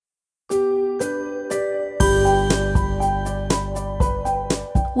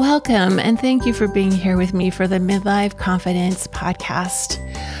Welcome, and thank you for being here with me for the Midlife Confidence podcast.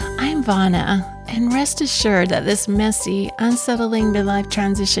 I'm Vana, and rest assured that this messy, unsettling midlife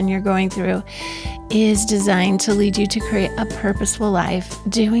transition you're going through is designed to lead you to create a purposeful life,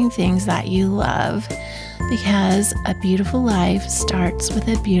 doing things that you love, because a beautiful life starts with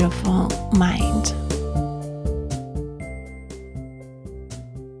a beautiful mind.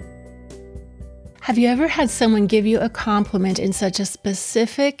 Have you ever had someone give you a compliment in such a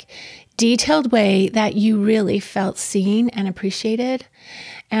specific, detailed way that you really felt seen and appreciated,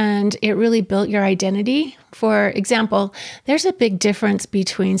 and it really built your identity? For example, there's a big difference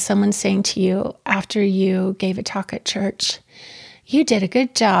between someone saying to you after you gave a talk at church, "You did a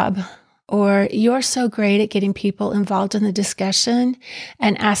good job," or "You're so great at getting people involved in the discussion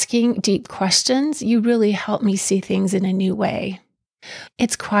and asking deep questions. You really helped me see things in a new way."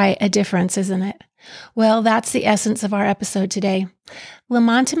 It's quite a difference, isn't it? Well, that's the essence of our episode today.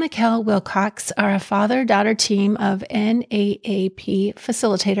 Lamont and Mikkel Wilcox are a father-daughter team of NAAP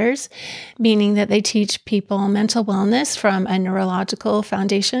facilitators, meaning that they teach people mental wellness from a neurological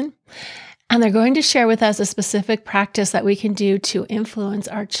foundation. And they're going to share with us a specific practice that we can do to influence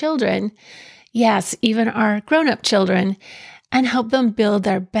our children, yes, even our grown-up children, and help them build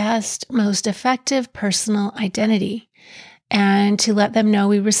their best, most effective personal identity, and to let them know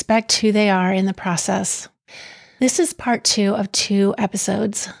we respect who they are in the process. This is part 2 of 2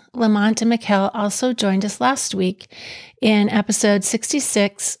 episodes. Lamont and Mikkel also joined us last week in episode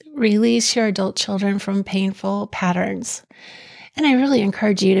 66, Release Your Adult Children from Painful Patterns. And I really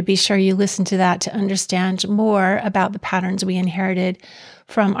encourage you to be sure you listen to that to understand more about the patterns we inherited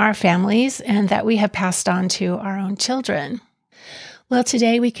from our families and that we have passed on to our own children. Well,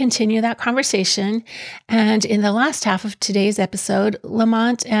 today we continue that conversation, and in the last half of today's episode,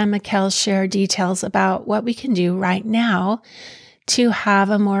 Lamont and Mikkel share details about what we can do right now to have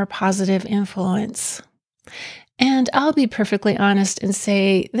a more positive influence. And I'll be perfectly honest and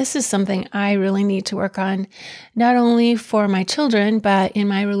say this is something I really need to work on, not only for my children, but in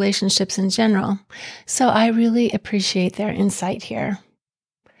my relationships in general. So I really appreciate their insight here.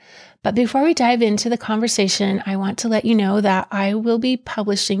 But before we dive into the conversation, I want to let you know that I will be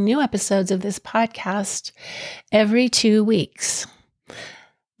publishing new episodes of this podcast every 2 weeks.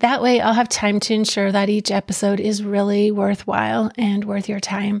 That way, I'll have time to ensure that each episode is really worthwhile and worth your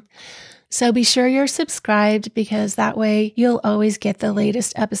time. So be sure you're subscribed, because that way you'll always get the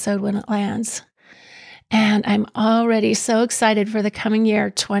latest episode when it lands. And I'm already so excited for the coming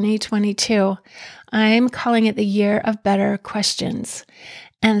year, 2022. I'm calling it the year of better questions.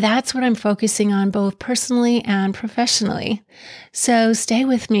 And that's what I'm focusing on both personally and professionally. So stay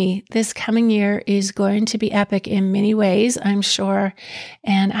with me. This coming year is going to be epic in many ways, I'm sure.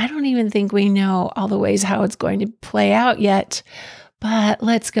 And I don't even think we know all the ways how it's going to play out yet, but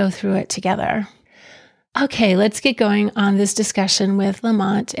let's go through it together. Okay, let's get going on this discussion with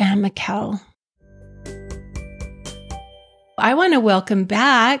Lamont and Mikkel. I want to welcome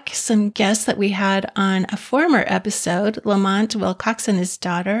back some guests that we had on a former episode, Lamont Wilcox and his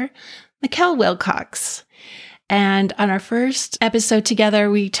daughter, Mikkel Wilcox. And on our first episode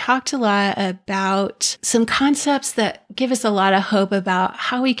together, we talked a lot about some concepts that give us a lot of hope about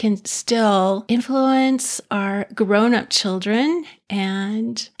how we can still influence our grown-up children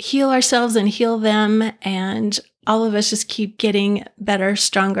and heal ourselves and heal them, and all of us just keep getting better,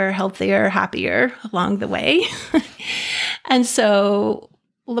 stronger, healthier, happier along the way. And so,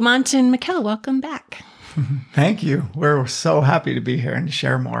 Lamont and Mikkel, welcome back. Thank you. We're so happy to be here and to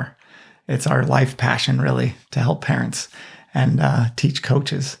share more. It's our life passion, really, to help parents and teach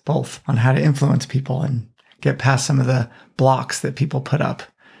coaches both on how to influence people and get past some of the blocks that people put up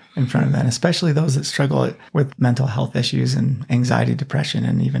in front of them, especially those that struggle with mental health issues and anxiety, depression,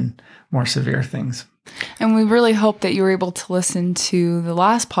 and even more severe things. And we really hope that you were able to listen to the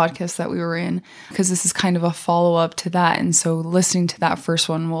last podcast that we were in, because this is kind of a follow-up to that. And so listening to that first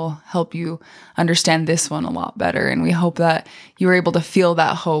one will help you understand this one a lot better. And we hope that you were able to feel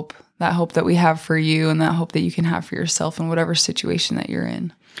that hope that we have for you, and that hope that you can have for yourself in whatever situation that you're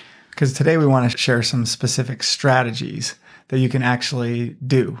in. Because today we want to share some specific strategies that you can actually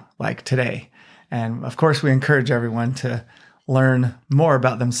do, like today. And of course, we encourage everyone to learn more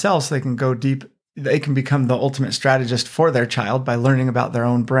about themselves so they can go deep. They can become the ultimate strategist for their child by learning about their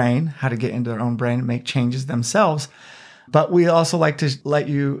own brain, how to get into their own brain and make changes themselves. But we also like to let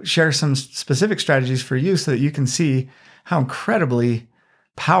you share some specific strategies for you so that you can see how incredibly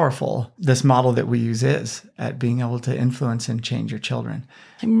powerful this model that we use is at being able to influence and change your children.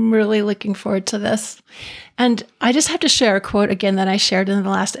 I'm really looking forward to this. And I just have to share a quote again that I shared in the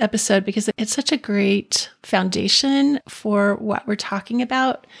last episode because it's such a great foundation for what we're talking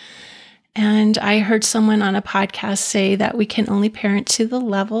about. And I heard someone on a podcast say that we can only parent to the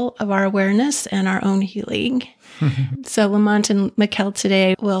level of our awareness and our own healing. So Lamont and Mikkel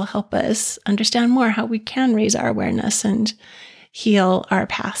today will help us understand more how we can raise our awareness and heal our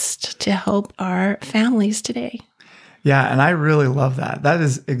past to help our families today. Yeah, and I really love that. That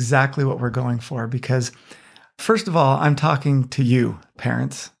is exactly what we're going for because, first of all, I'm talking to you,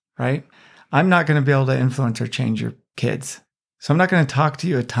 parents, right? I'm not going to be able to influence or change your kids. So I'm not going to talk to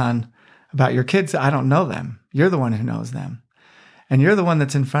you a ton about your kids. I don't know them. You're the one who knows them. And you're the one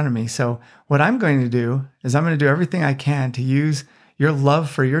that's in front of me. So what I'm going to do is I'm going to do everything I can to use your love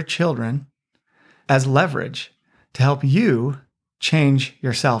for your children as leverage to help you change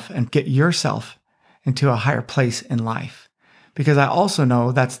yourself and get yourself into a higher place in life. Because I also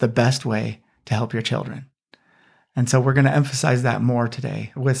know that's the best way to help your children. And so we're going to emphasize that more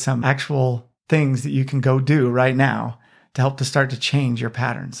today with some actual things that you can go do right now to help to start to change your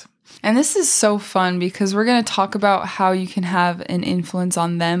patterns. And this is so fun because we're going to talk about how you can have an influence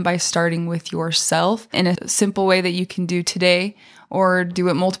on them by starting with yourself in a simple way that you can do today, or do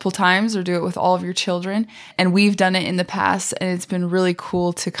it multiple times, or do it with all of your children. And we've done it in the past, and it's been really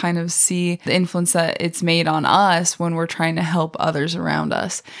cool to kind of see the influence that it's made on us when we're trying to help others around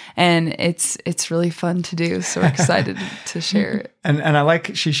us. And it's really fun to do. So we're excited to share it. And I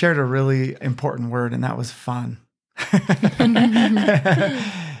like, she shared a really important word, and that was fun.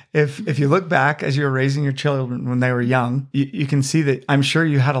 If you look back as you were raising your children when they were young, you can see that I'm sure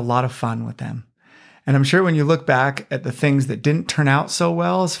you had a lot of fun with them. And I'm sure when you look back at the things that didn't turn out so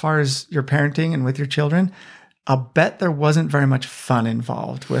well as far as your parenting and with your children, I'll bet there wasn't very much fun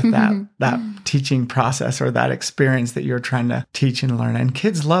involved with that teaching process or that experience that you're trying to teach and learn. And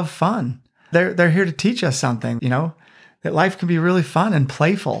kids love fun. They're here to teach us something, that life can be really fun and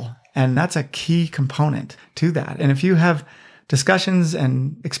playful. And that's a key component to that. And if you have discussions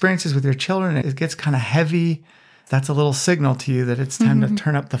and experiences with your children, it gets kind of heavy, that's a little signal to you that it's time to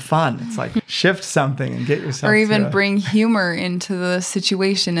turn up the fun. It's like shift something and get yourself or even bring humor into the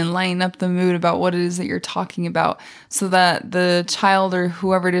situation and lighten up the mood about what it is that you're talking about so that the child or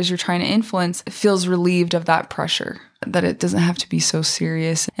whoever it is you're trying to influence feels relieved of that pressure, that it doesn't have to be so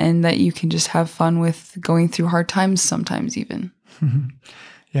serious and that you can just have fun with going through hard times sometimes even.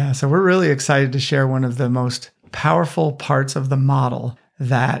 Yeah, so we're really excited to share one of the most powerful parts of the model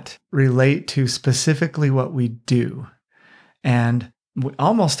that relate to specifically what we do. And we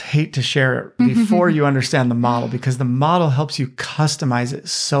almost hate to share it before you understand the model because the model helps you customize it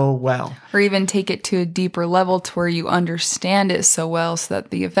so well. Or even take it to a deeper level to where you understand it so well so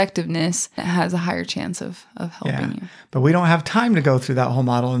that the effectiveness has a higher chance of helping you. But we don't have time to go through that whole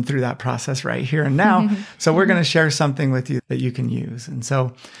model and through that process right here and now. So we're going to share something with you that you can use. And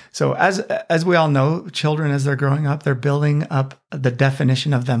so as we all know, children, as they're growing up, they're building up the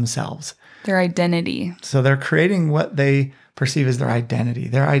definition of themselves. Their identity. So they're creating what they perceive as their identity.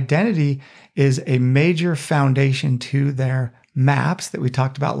 Their identity is a major foundation to their maps that we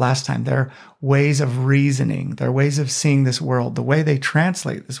talked about last time, their ways of reasoning, their ways of seeing this world, the way they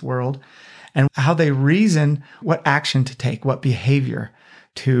translate this world, and how they reason what action to take, what behavior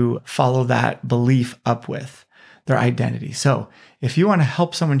to follow that belief up with, their identity. So if you want to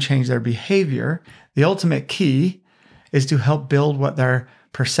help someone change their behavior, the ultimate key is to help build what their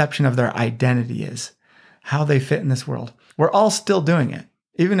perception of their identity is, how they fit in this world. We're all still doing it.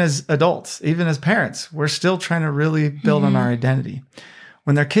 Even as adults, even as parents, we're still trying to really build on our identity.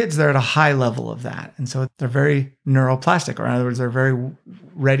 When they're kids, they're at a high level of that. And so they're very neuroplastic, or in other words, they're very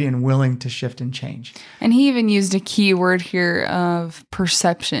ready and willing to shift and change. And he even used a key word here of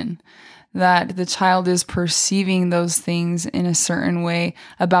perception, that the child is perceiving those things in a certain way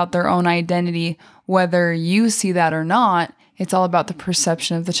about their own identity. Whether you see that or not, it's all about the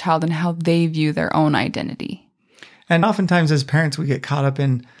perception of the child and how they view their own identity. And oftentimes as parents, we get caught up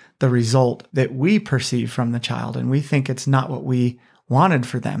in the result that we perceive from the child, and we think it's not what we wanted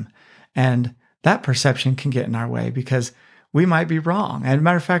for them. And that perception can get in our way because we might be wrong. And as a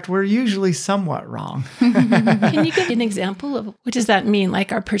matter of fact, we're usually somewhat wrong. Can you give an example of what does that mean,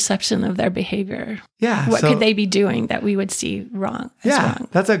 like our perception of their behavior? Yeah. What could they be doing that we would see wrong? Wrong?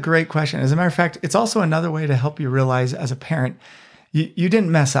 That's a great question. As a matter of fact, it's also another way to help you realize as a parent, you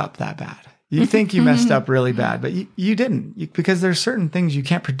didn't mess up that bad. You think you messed up really bad, but you didn't, because there's certain things you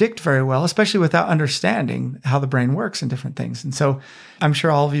can't predict very well, especially without understanding how the brain works and different things. And so I'm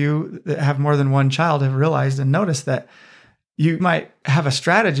sure all of you that have more than one child have realized and noticed that You might have a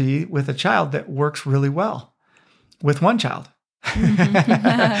strategy with a child that works really well with one child. And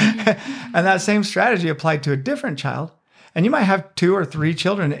that same strategy applied to a different child. And you might have 2 or 3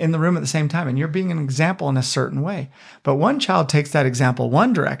 children in the room at the same time, and you're being an example in a certain way. But one child takes that example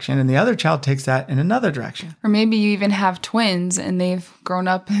one direction, and the other child takes that in another direction. Or maybe you even have twins and they've grown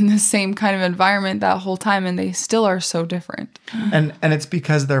up in the same kind of environment that whole time, and they still are so different. And it's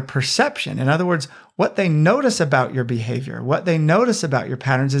because their perception, in other words, what they notice about your behavior, what they notice about your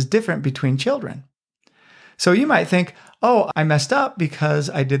patterns is different between children. So you might think, oh, I messed up because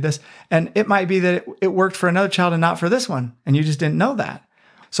I did this. And it might be that it worked for another child and not for this one. And you just didn't know that.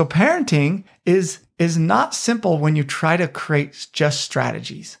 So parenting is not simple when you try to create just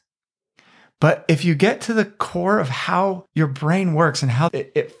strategies. But if you get to the core of how your brain works and how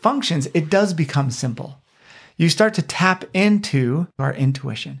it functions, it does become simple. You start to tap into our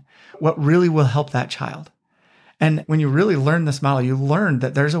intuition, what really will help that child. And when you really learn this model, you learn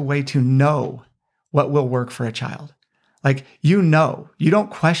that there's a way to know what will work for a child. Like, you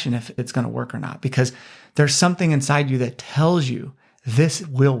don't question if it's going to work or not, because there's something inside you that tells you this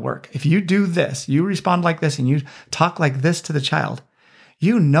will work. If you do this, you respond like this, and you talk like this to the child,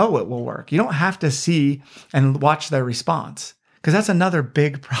 you know it will work. You don't have to see and watch their response, because that's another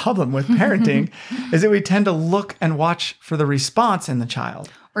big problem with parenting is that we tend to look and watch for the response in the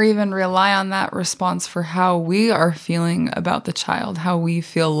child. Or even rely on that response for how we are feeling about the child, how we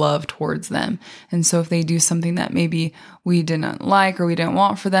feel love towards them. And so if they do something that maybe we didn't like or we didn't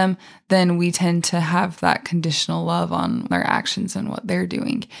want for them, then we tend to have that conditional love on their actions and what they're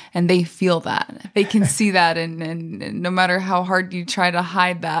doing. And they feel that. They can see that. And no matter how hard you try to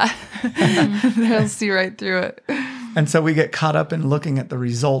hide that, they'll see right through it. And so we get caught up in looking at the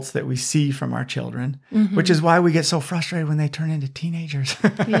results that we see from our children, which is why we get so frustrated when they turn into teenagers.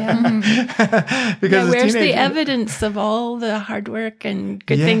 Yeah. Because where's the evidence of all the hard work and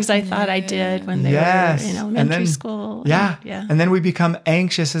good things I thought I did when they were in elementary school? Yeah. And then we become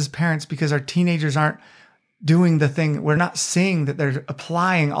anxious as parents because our teenagers aren't doing the thing. We're not seeing that they're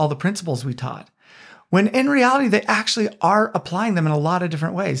applying all the principles we taught. When in reality, they actually are applying them in a lot of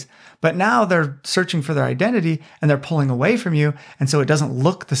different ways. But now they're searching for their identity and they're pulling away from you. And so it doesn't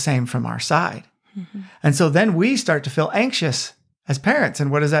look the same from our side. And so then we start to feel anxious as parents. And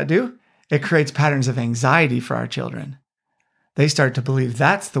what does that do? It creates patterns of anxiety for our children. They start to believe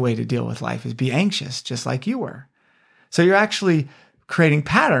that's the way to deal with life, is be anxious, just like you were. So you're actually creating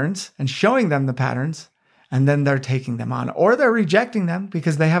patterns and showing them the patterns, and then they're taking them on, or they're rejecting them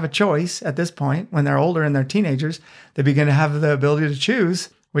because they have a choice at this point. When they're older and they're teenagers, they begin to have the ability to choose,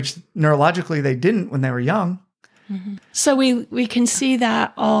 which neurologically they didn't when they were young. So we can see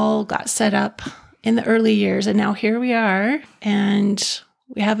that all got set up in the early years, and now here we are, and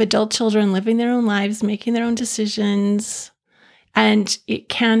we have adult children living their own lives, making their own decisions, and it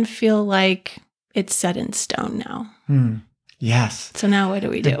can feel like it's set in stone now. Yes. So now what do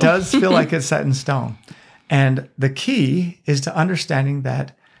we do? It does feel like it's set in stone. And the key is to understanding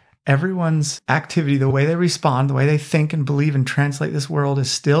that everyone's activity, the way they respond, the way they think and believe and translate this world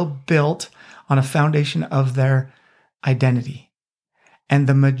is still built on a foundation of their identity. And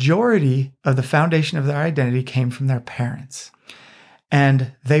the majority of the foundation of their identity came from their parents.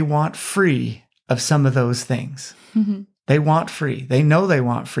 And they want free of some of those things. They want free. They know they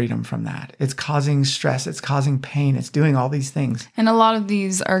want freedom from that. It's causing stress. It's causing pain. It's doing all these things. And a lot of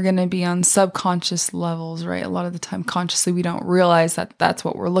these are going to be on subconscious levels, right? A lot of the time, consciously, we don't realize that that's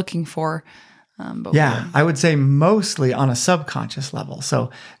what we're looking for. But I would say mostly on a subconscious level. So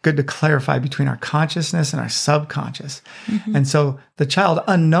good to clarify between our consciousness and our subconscious. And so the child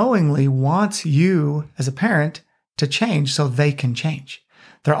unknowingly wants you as a parent to change so they can change.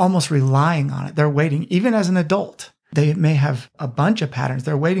 They're almost relying on it. They're waiting, even as an adult. They may have a bunch of patterns.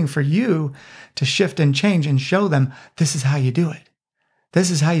 They're waiting for you to shift and change and show them this is how you do it.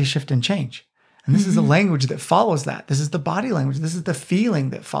 This is how you shift and change. And this is the language that follows that. This is the body language. This is the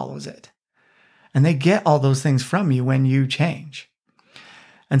feeling that follows it. And they get all those things from you when you change.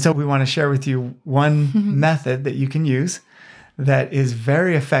 And so we want to share with you one method that you can use that is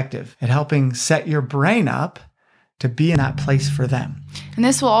very effective at helping set your brain up to be in that place for them. And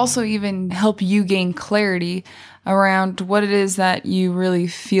this will also even help you gain clarity around what it is that you really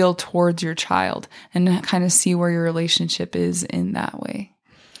feel towards your child and kind of see where your relationship is in that way.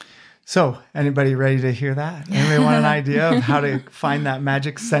 So, anybody ready to hear that? Anybody want an idea of how to find that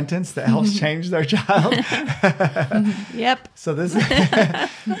magic sentence that helps change their child? Yep. So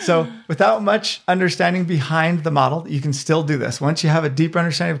without much understanding behind the model, you can still do this. Once you have a deeper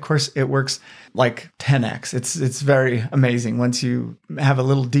understanding, of course, it works like 10x. It's very amazing once you have a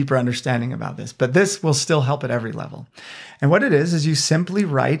little deeper understanding about this. But this will still help at every level. And what it is you simply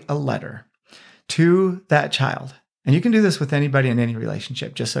write a letter to that child. And you can do this with anybody in any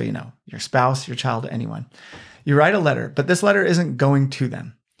relationship, just so you know, your spouse, your child, anyone. You write a letter, but this letter isn't going to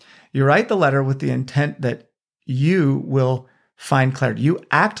them. You write the letter with the intent that you will find clarity. You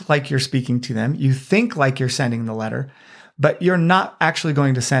act like you're speaking to them. You think like you're sending the letter, but you're not actually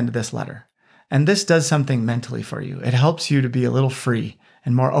going to send this letter. And this does something mentally for you. It helps you to be a little free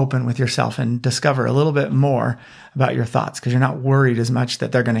and more open with yourself and discover a little bit more about your thoughts because you're not worried as much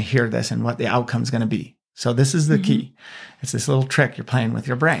that they're going to hear this and what the outcome is going to be. So this is the key. It's this little trick you're playing with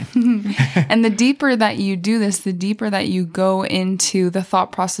your brain. And the deeper that you do this, the deeper that you go into the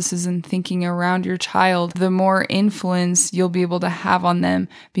thought processes and thinking around your child, the more influence you'll be able to have on them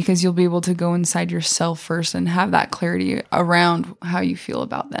because you'll be able to go inside yourself first and have that clarity around how you feel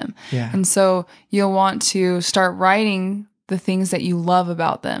about them. Yeah. And so you'll want to start writing the things that you love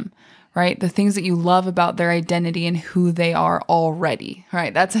about them. Right? The things that you love about their identity and who they are already,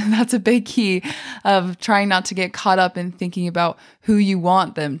 right? That's a big key of trying not to get caught up in thinking about who you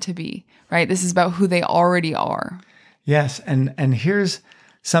want them to be, right? This is about who they already are. Yes. And here's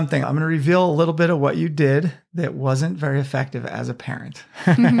something. I'm going to reveal a little bit of what you did that wasn't very effective as a parent.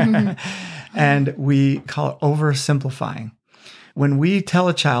 And we call it oversimplifying. When we tell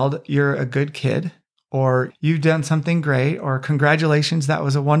a child, you're a good kid, or you've done something great, or congratulations, that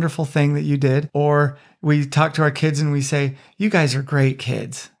was a wonderful thing that you did. Or we talk to our kids and we say, you guys are great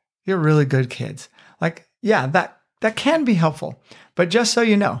kids. You're really good kids. Like, yeah, that can be helpful. But just so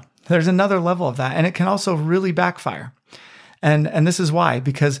you know, there's another level of that. And it can also really backfire. And this is why,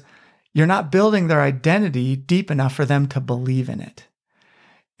 because you're not building their identity deep enough for them to believe in it.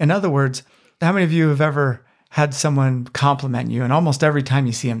 In other words, how many of you have ever had someone compliment you, and almost every time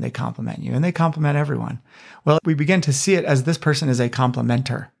you see them, they compliment you, and they compliment everyone? Well, we begin to see it as this person is a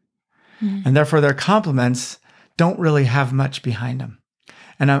complimenter. And therefore their compliments don't really have much behind them.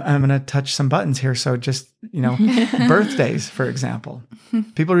 And I'm going to touch some buttons here. So just, birthdays, for example,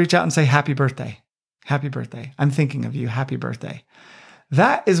 people reach out and say, happy birthday. Happy birthday. I'm thinking of you. Happy birthday.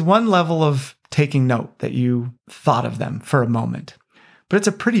 That is one level of taking note that you thought of them for a moment, but it's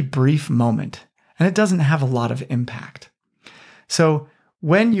a pretty brief moment. And it doesn't have a lot of impact. So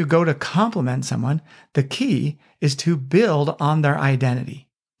when you go to compliment someone, the key is to build on their identity,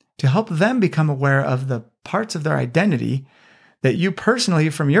 to help them become aware of the parts of their identity that you personally,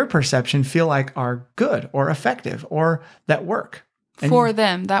 from your perception, feel like are good or effective or that work.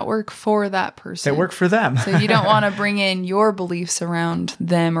 Them, that work for that person. That work for them. So you don't want to bring in your beliefs around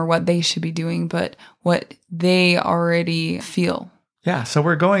them or what they should be doing, but what they already feel. Yeah, so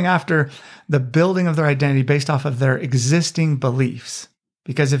we're going after the building of their identity based off of their existing beliefs.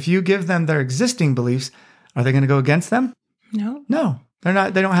 Because if you give them their existing beliefs, are they going to go against them? No, they're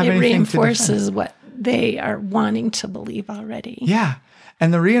not. They don't have anything to defend. It reinforces what they are wanting to believe already. Yeah,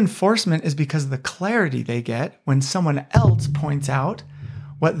 and the reinforcement is because of the clarity they get when someone else points out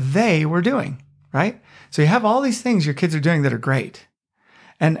what they were doing, right? So you have all these things your kids are doing that are great.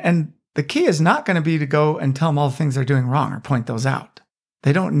 And the key is not going to be to go and tell them all the things they're doing wrong or point those out.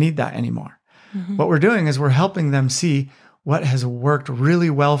 They don't need that anymore. What we're doing is we're helping them see what has worked really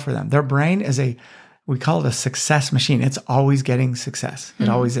well for them. Their brain is we call it a success machine. It's always getting success. It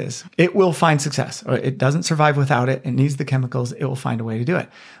always is. It will find success. It doesn't survive without it. It needs the chemicals. It will find a way to do it.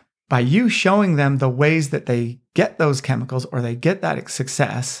 By you showing them the ways that they get those chemicals or they get that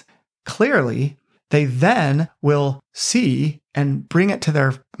success clearly, they then will see and bring it to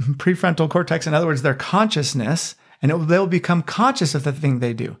their prefrontal cortex. In other words, their consciousness, and they'll become conscious of the thing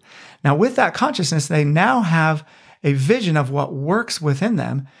they do. Now, with that consciousness, they now have a vision of what works within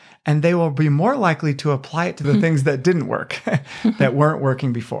them, and they will be more likely to apply it to the things that didn't work, that weren't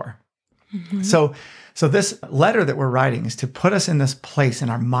working before. So this letter that we're writing is to put us in this place in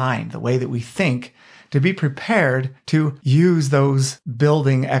our mind, the way that we think, to be prepared to use those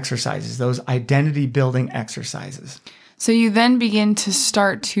building exercises, those identity building exercises. So you then begin to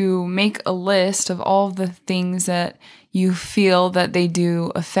start to make a list of all the things that you feel that they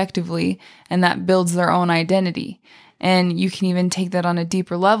do effectively, and that builds their own identity. And you can even take that on a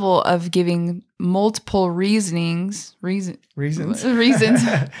deeper level of giving multiple reasons. You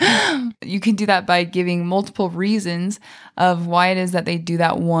can do that by giving multiple reasons of why it is that they do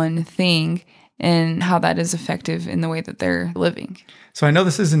that one thing, and how that is effective in the way that they're living. So I know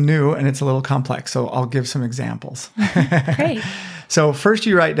this isn't new and it's a little complex, so I'll give some examples. Great. So first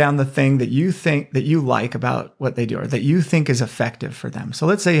you write down the thing that you think that you like about what they do or that you think is effective for them. So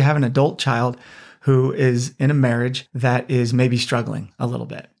let's say you have an adult child who is in a marriage that is maybe struggling a little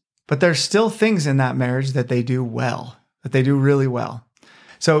bit, but there's still things in that marriage that they do well, that they do really well.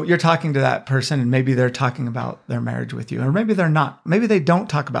 So you're talking to that person and maybe they're talking about their marriage with you, or maybe they're not. Maybe they don't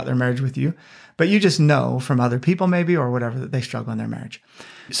talk about their marriage with you, but you just know from other people maybe or whatever that they struggle in their marriage.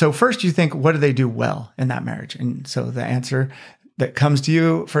 So first you think, what do they do well in that marriage? And so the answer that comes to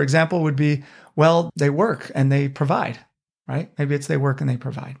you, for example, would be, well, they work and they provide, right? Maybe it's they work and they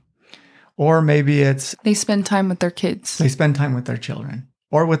provide. Or maybe it's They spend time with their kids. they spend time with their children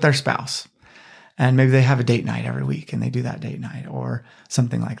or with their spouse. And maybe they have a date night every week and they do that date night or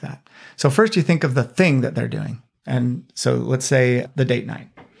something like that. So first you think of the thing that they're doing. And so let's say the date night.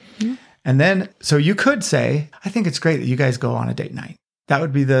 Mm-hmm. And then, so you could say, I think it's great that you guys go on a date night. That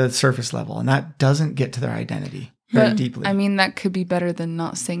would be the surface level. And that doesn't get to their identity very deeply. I mean, that could be better than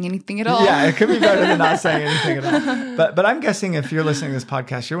not saying anything at all. Yeah, it could be better than not saying anything at all. But I'm guessing if you're listening to this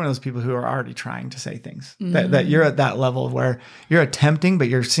podcast, you're one of those people who are already trying to say things. Mm-hmm. That you're at that level where you're attempting, but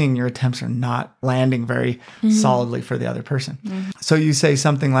you're seeing your attempts are not landing very solidly for the other person. Mm-hmm. So you say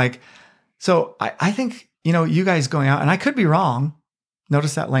something like, so I think, you guys going out, and I could be wrong.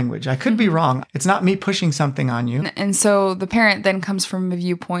 Notice that language. I could be wrong. It's not me pushing something on you. And so the parent then comes from a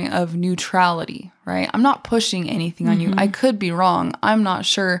viewpoint of neutrality, right? I'm not pushing anything on you. I could be wrong. I'm not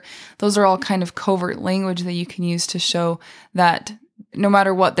sure. Those are all kind of covert language that you can use to show that no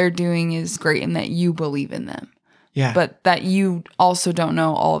matter what they're doing is great and that you believe in them. Yeah. But that you also don't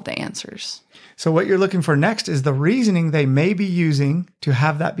know all of the answers. So what you're looking for next is the reasoning they may be using to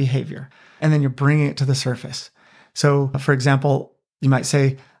have that behavior. And then you're bringing it to the surface. So for example, you might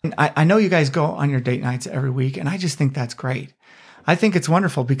say, I know you guys go on your date nights every week, and I just think that's great. I think it's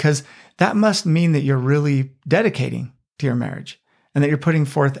wonderful because that must mean that you're really dedicating to your marriage and that you're putting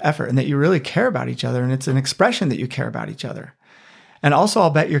forth effort and that you really care about each other. And it's an expression that you care about each other. And also,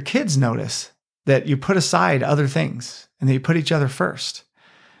 I'll bet your kids notice that you put aside other things and that you put each other first.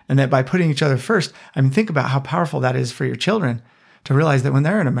 And that by putting each other first, think about how powerful that is for your children to realize that when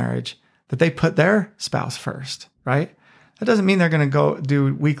they're in a marriage, that they put their spouse first, right? That doesn't mean they're going to go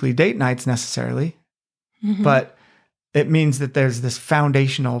do weekly date nights necessarily, but it means that there's this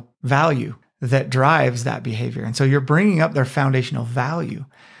foundational value that drives that behavior. And so you're bringing up their foundational value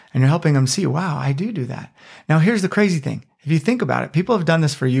and you're helping them see, wow, I do that. Now, here's the crazy thing. If you think about it, people have done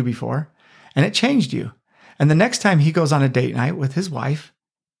this for you before and it changed you. And the next time he goes on a date night with his wife,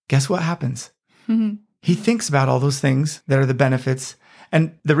 guess what happens? He thinks about all those things that are the benefits.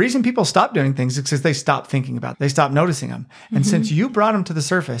 And the reason people stop doing things is because they stop thinking about them. They stop noticing them. And since you brought them to the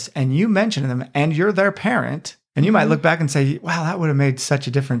surface and you mentioned them and you're their parent, and you might look back and say, wow, that would have made such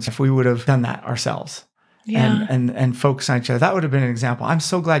a difference if we would have done that ourselves. Yeah. And focus on each other. That would have been an example. I'm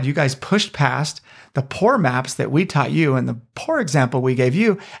so glad you guys pushed past the poor maps that we taught you and the poor example we gave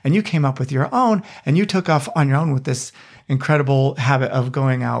you, and you came up with your own, and you took off on your own with this incredible habit of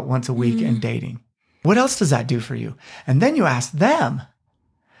going out once a week and dating. What else does that do for you? And then you ask them.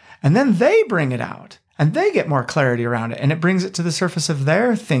 And then they bring it out and they get more clarity around it. And it brings it to the surface of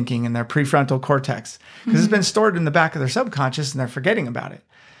their thinking and their prefrontal cortex because it's been stored in the back of their subconscious and they're forgetting about it.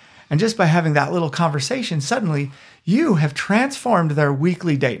 And just by having that little conversation, suddenly you have transformed their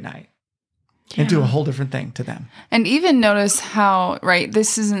weekly date night into a whole different thing to them. And even notice how, right,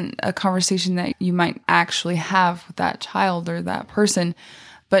 this isn't a conversation that you might actually have with that child or that person,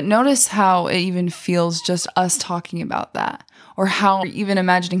 but notice how it even feels just us talking about that. Or how even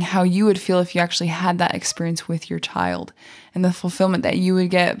imagining how you would feel if you actually had that experience with your child and the fulfillment that you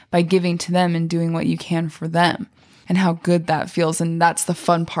would get by giving to them and doing what you can for them and how good that feels. And that's the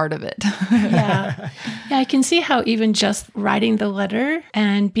fun part of it. Yeah, I can see how even just writing the letter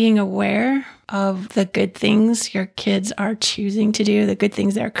and being aware of the good things your kids are choosing to do, the good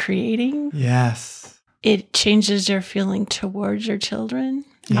things they're creating. Yes. It changes your feeling towards your children.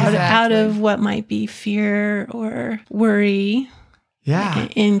 Exactly. Out of what might be fear or worry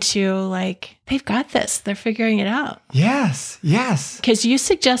into like, they've got this. They're figuring it out. Yes. Because you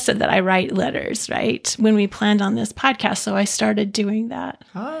suggested that I write letters, right? When we planned on this podcast. So I started doing that.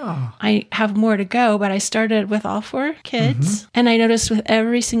 Oh. I have more to go, but I started with all 4 kids. And I noticed with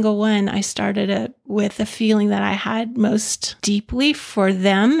every single one, I started it with a feeling that I had most deeply for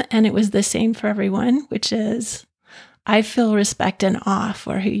them. And it was the same for everyone, which is, I feel respect and awe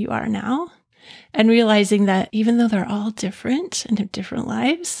for who you are now, and realizing that even though they're all different and have different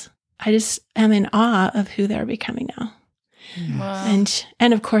lives, I just am in awe of who they're becoming now. Wow.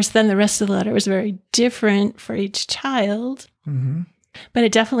 And of course, then the rest of the letter was very different for each child. Mm-hmm. But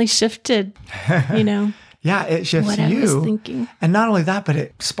it definitely shifted, you know, Yeah, it shifts what I was you. thinking. And not only that, but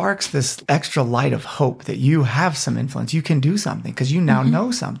it sparks this extra light of hope that you have some influence. You can do something because you now know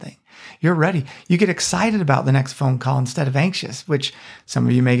something. You're ready. You get excited about the next phone call instead of anxious, which some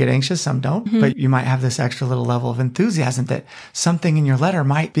of you may get anxious, some don't, but you might have this extra little level of enthusiasm that something in your letter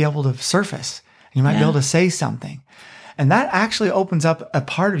might be able to surface. You might be able to say something. And that actually opens up a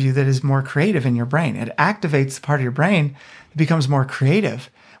part of you that is more creative in your brain. It activates the part of your brain that becomes more creative,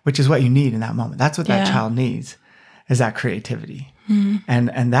 which is what you need in that moment. That's what that child needs, is that creativity.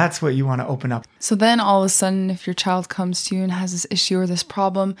 And that's what you want to open up. So then all of a sudden, if your child comes to you and has this issue or this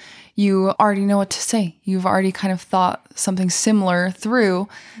problem, you already know what to say. You've already kind of thought something similar through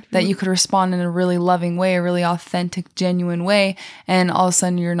that you could respond in a really loving way, a really authentic, genuine way. And all of a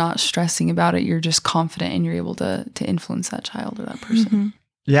sudden you're not stressing about it. You're just confident and you're able to influence that child or that person.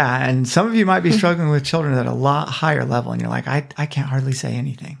 Yeah. And some of you might be struggling with children at a lot higher level. And you're like, I can't hardly say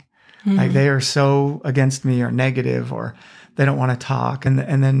anything. Like they are so against me or negative, or they don't want to talk. And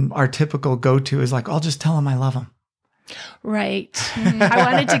then our typical go-to is like, I'll just tell them I love them. Right.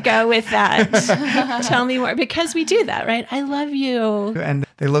 I wanted to go with that. Tell me more, because we do that, right? I love you. And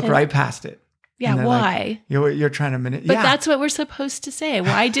they look right past it. Yeah. And Why? Like, you're trying to manipulate. But that's what we're supposed to say.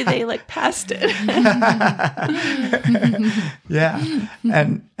 Why do they look past it? Yeah.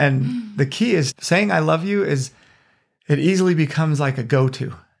 And the key is saying I love you is, it easily becomes like a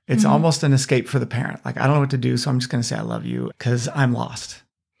go-to. It's almost an escape for the parent. Like, I don't know what to do, so I'm just going to say I love you because I'm lost.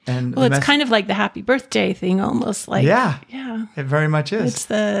 And well, it's kind of like the happy birthday thing, almost like. Yeah. Yeah. It very much is. It's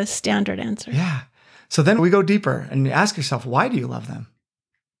the standard answer. Yeah. So then we go deeper and you ask yourself, why do you love them?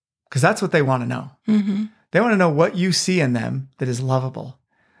 Because that's what they want to know. They want to know what you see in them that is lovable.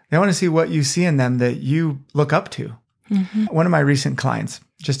 They want to see what you see in them that you look up to. One of my recent clients,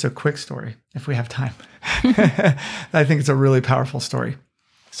 just a quick story, if we have time. I think it's a really powerful story.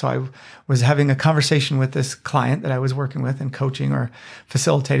 So I was having a conversation with this client that I was working with and coaching or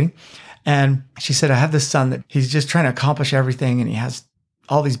facilitating. And she said, I have this son that he's just trying to accomplish everything. And he has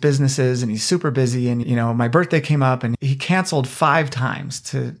all these businesses and he's super busy. And, you know, my birthday came up and he canceled 5 times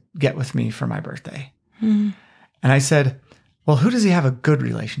to get with me for my birthday. And I said, well, who does he have a good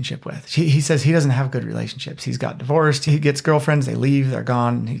relationship with? He says he doesn't have good relationships. He's got divorced. He gets girlfriends. They leave. They're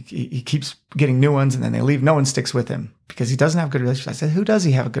gone. He keeps getting new ones and then they leave. No one sticks with him because he doesn't have a good relationship. I said, who does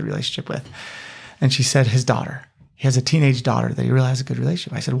he have a good relationship with? And she said, his daughter. He has a teenage daughter that he really has a good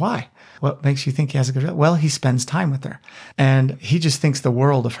relationship. I said, why? What makes you think he has a good relationship? Well, he spends time with her and he just thinks the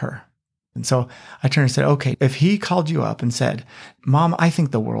world of her. And so I turned and said, okay, if he called you up and said, Mom, I think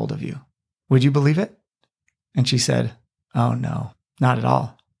the world of you, would you believe it? And she said, oh, no, not at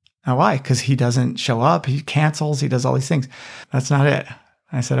all. Now, why? Because he doesn't show up. He cancels. He does all these things. That's not it.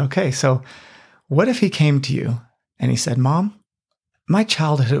 I said, okay, so what if he came to you and he said, Mom, my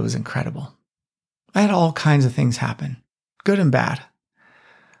childhood was incredible. I had all kinds of things happen, good and bad.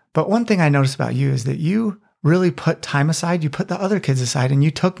 But one thing I noticed about you is that you really put time aside. You put the other kids aside and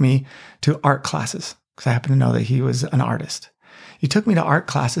you took me to art classes because I happen to know that he was an artist. You took me to art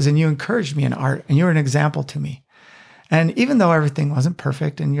classes and you encouraged me in art and you were an example to me. And even though everything wasn't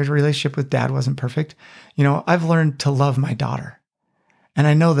perfect and your relationship with Dad wasn't perfect, you know, I've learned to love my daughter. And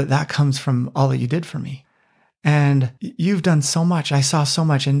I know that that comes from all that you did for me. And you've done so much. I saw so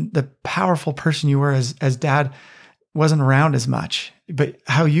much. And the powerful person you were as Dad wasn't around as much, but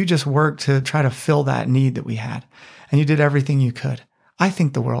how you just worked to try to fill that need that we had. And you did everything you could. I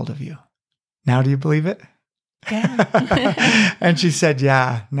think the world of you. Now do you believe it? Yeah. And she said,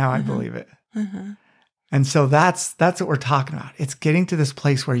 yeah, now I believe it. And so that's what we're talking about. It's getting to this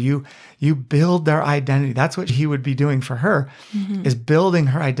place where you build their identity. That's what he would be doing for her, is building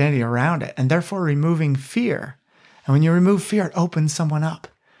her identity around it and therefore removing fear. And when you remove fear, it opens someone up.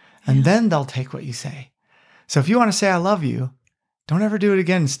 And then they'll take what you say. So if you want to say, I love you, don't ever do it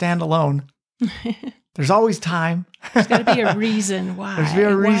again and stand alone. There's always time. There's got to be a reason why.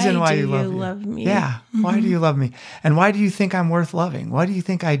 There's a reason why you love me. Yeah. Why do you love me? And why do you think I'm worth loving? Why do you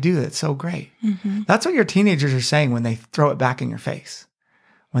think I do that's so great? That's what your teenagers are saying when they throw it back in your face.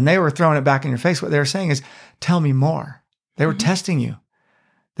 When they were throwing it back in your face, what they were saying is, tell me more. They were testing you.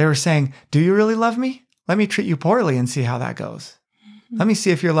 They were saying, do you really love me? Let me treat you poorly and see how that goes. Let me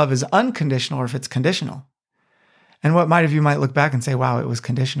see if your love is unconditional or if it's conditional. And what you might look back and say, wow, it was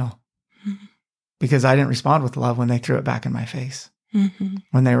conditional. Because I didn't respond with love when they threw it back in my face.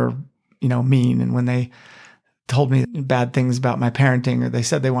 When they were, mean, and when they told me bad things about my parenting, or they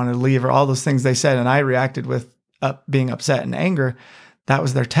said they wanted to leave, or all those things they said, and I reacted with being upset and anger. That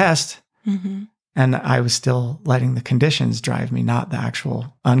was their test. And I was still letting the conditions drive me, not the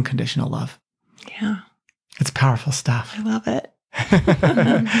actual unconditional love. Yeah. It's powerful stuff. I love it.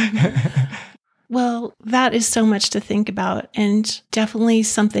 Well, that is so much to think about, and definitely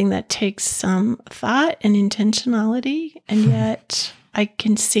something that takes some thought and intentionality. And yet I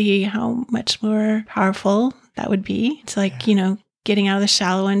can see how much more powerful that would be. It's like, getting out of the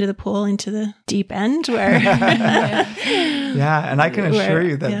shallow end of the pool into the deep end where. Yeah. And I can assure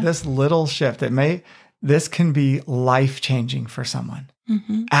you that this little shift, this can be life-changing for someone.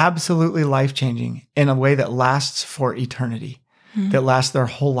 Mm-hmm. Absolutely life-changing in a way that lasts for eternity. That lasts their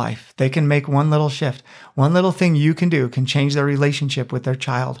whole life. They can make one little shift. One little thing you can do can change their relationship with their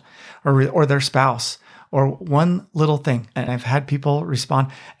child or their spouse, or one little thing. And I've had people respond,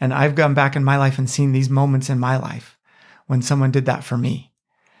 and I've gone back in my life and seen these moments in my life when someone did that for me,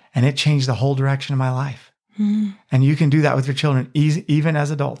 and it changed the whole direction of my life. Mm-hmm. And you can do that with your children, even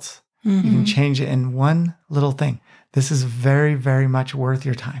as adults. Mm-hmm. You can change it in one little thing. This is very, very much worth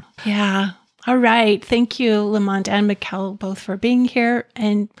your time. Yeah. All right. Thank you, Lamont and Mikkel, both for being here.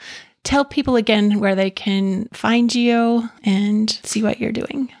 And tell people again where they can find you and see what you're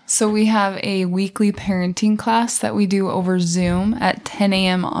doing. So we have a weekly parenting class that we do over Zoom at 10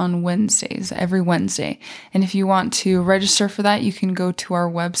 a.m. on Wednesdays, every Wednesday. And if you want to register for that, you can go to our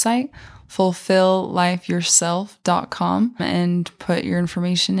website, fulfilllifeyourself.com, and put your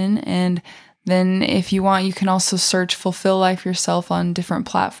information in. And then if you want, you can also search Fulfill Life Yourself on different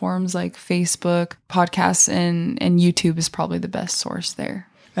platforms like Facebook, podcasts, and YouTube is probably the best source there.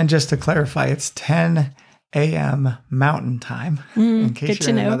 And just to clarify, it's 10 a.m. Mountain Time, in case you're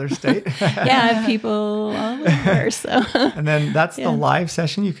in another state. Yeah, people all over. So. And then that's the live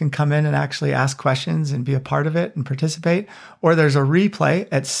session. You can come in and actually ask questions and be a part of it and participate. Or there's a replay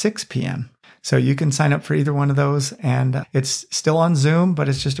at 6 p.m. So you can sign up for either one of those. And it's still on Zoom, but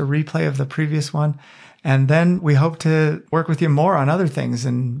it's just a replay of the previous one. And then we hope to work with you more on other things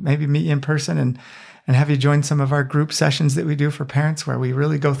and maybe meet you in person and have you join some of our group sessions that we do for parents, where we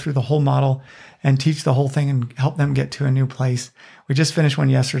really go through the whole model and teach the whole thing and help them get to a new place. We just finished one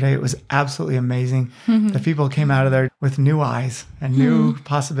yesterday. It was absolutely amazing. Mm-hmm. The people came out of there with new eyes and new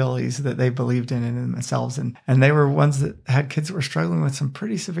possibilities that they believed in themselves. And they were ones that had kids that were struggling with some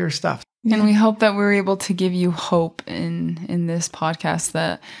pretty severe stuff. And we hope that we're able to give you hope in this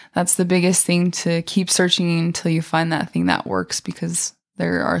podcast. That's the biggest thing, to keep searching until you find that thing that works, because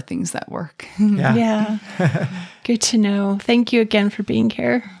there are things that work. Yeah. Good to know. Thank you again for being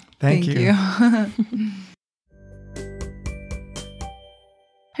here. Thank you. I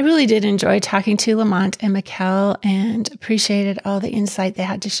really did enjoy talking to Lamont and Mikkel and appreciated all the insight they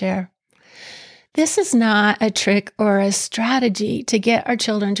had to share. This is not a trick or a strategy to get our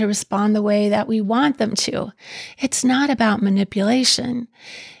children to respond the way that we want them to. It's not about manipulation.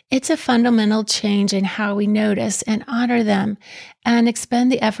 It's a fundamental change in how we notice and honor them and expend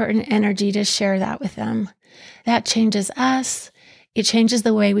the effort and energy to share that with them. That changes us. It changes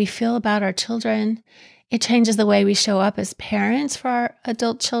the way we feel about our children. It changes the way we show up as parents for our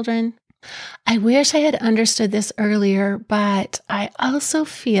adult children. I wish I had understood this earlier, but I also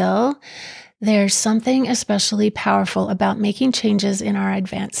feel there's something especially powerful about making changes in our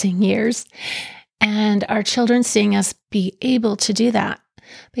advancing years and our children seeing us be able to do that,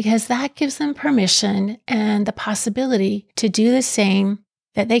 because that gives them permission and the possibility to do the same,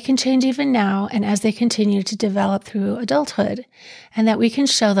 that they can change even now and as they continue to develop through adulthood, and that we can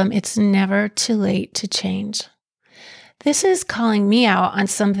show them it's never too late to change. This is calling me out on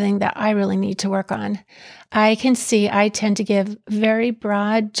something that I really need to work on. I can see I tend to give very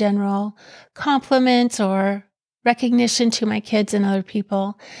broad, general compliments or recognition to my kids and other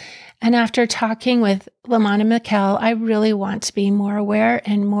people. And after talking with Lamont and Mikkel, I really want to be more aware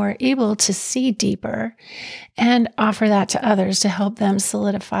and more able to see deeper and offer that to others to help them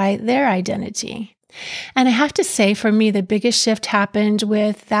solidify their identity. And I have to say, for me, the biggest shift happened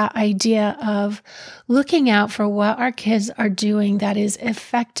with that idea of looking out for what our kids are doing that is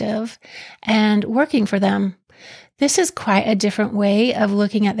effective and working for them. This is quite a different way of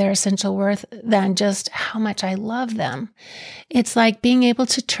looking at their essential worth than just how much I love them. It's like being able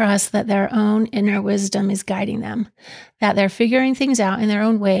to trust that their own inner wisdom is guiding them, that they're figuring things out in their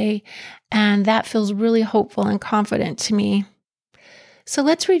own way, and that feels really hopeful and confident to me. So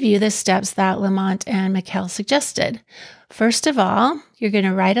let's review the steps that Lamont and Mikkel suggested. First of all, you're going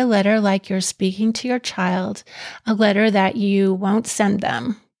to write a letter like you're speaking to your child, a letter that you won't send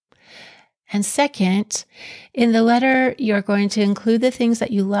them. And second, in the letter, you're going to include the things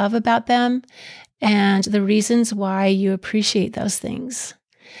that you love about them and the reasons why you appreciate those things.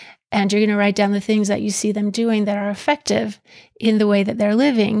 And you're going to write down the things that you see them doing that are effective in the way that they're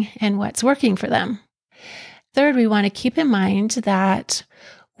living and what's working for them. Third, we want to keep in mind that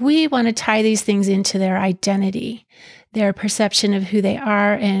we want to tie these things into their identity, their perception of who they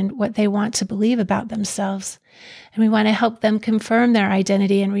are and what they want to believe about themselves. And we want to help them confirm their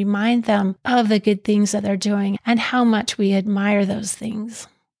identity and remind them of the good things that they're doing and how much we admire those things.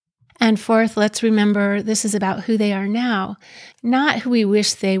 And fourth, let's remember this is about who they are now, not who we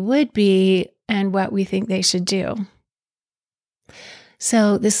wish they would be and what we think they should do.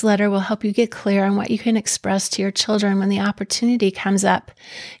 So this letter will help you get clear on what you can express to your children when the opportunity comes up.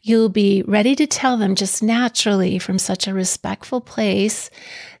 You'll be ready to tell them just naturally from such a respectful place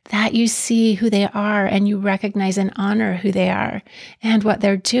that you see who they are and you recognize and honor who they are and what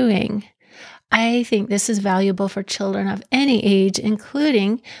they're doing. I think this is valuable for children of any age,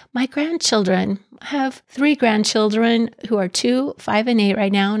 including my grandchildren. I have 3 grandchildren who are 2, 5, and 8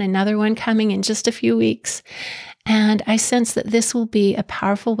 right now, and another one coming in just a few weeks. And I sense that this will be a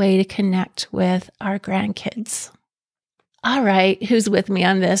powerful way to connect with our grandkids. All right, who's with me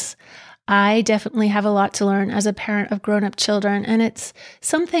on this? I definitely have a lot to learn as a parent of grown-up children, and it's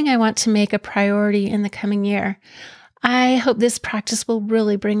something I want to make a priority in the coming year. I hope this practice will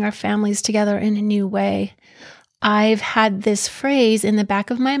really bring our families together in a new way. I've had this phrase in the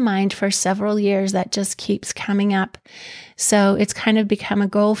back of my mind for several years that just keeps coming up. So it's kind of become a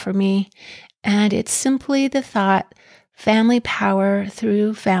goal for me. And it's simply the thought, family power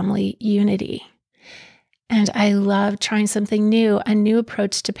through family unity. And I love trying something new, a new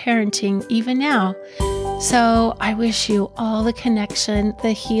approach to parenting even now. So I wish you all the connection,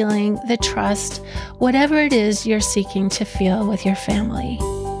 the healing, the trust, whatever it is you're seeking to feel with your family.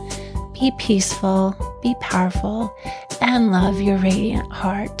 Be peaceful, be powerful, and love your radiant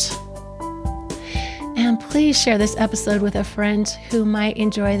heart. And please share this episode with a friend who might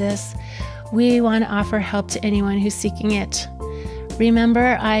enjoy this. We want to offer help to anyone who's seeking it.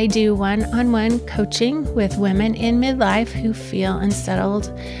 Remember, I do one-on-one coaching with women in midlife who feel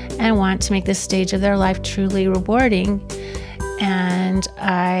unsettled and want to make this stage of their life truly rewarding. And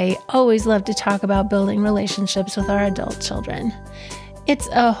I always love to talk about building relationships with our adult children. It's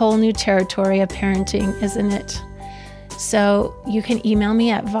a whole new territory of parenting, isn't it? So you can email me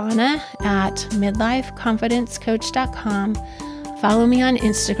at vana@midlifeconfidencecoach.com. Follow me on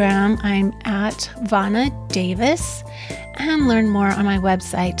Instagram. I'm at Vana Davis, and learn more on my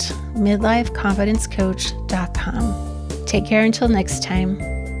website, midlifeconfidencecoach.com. Take care until next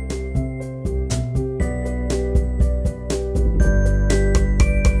time.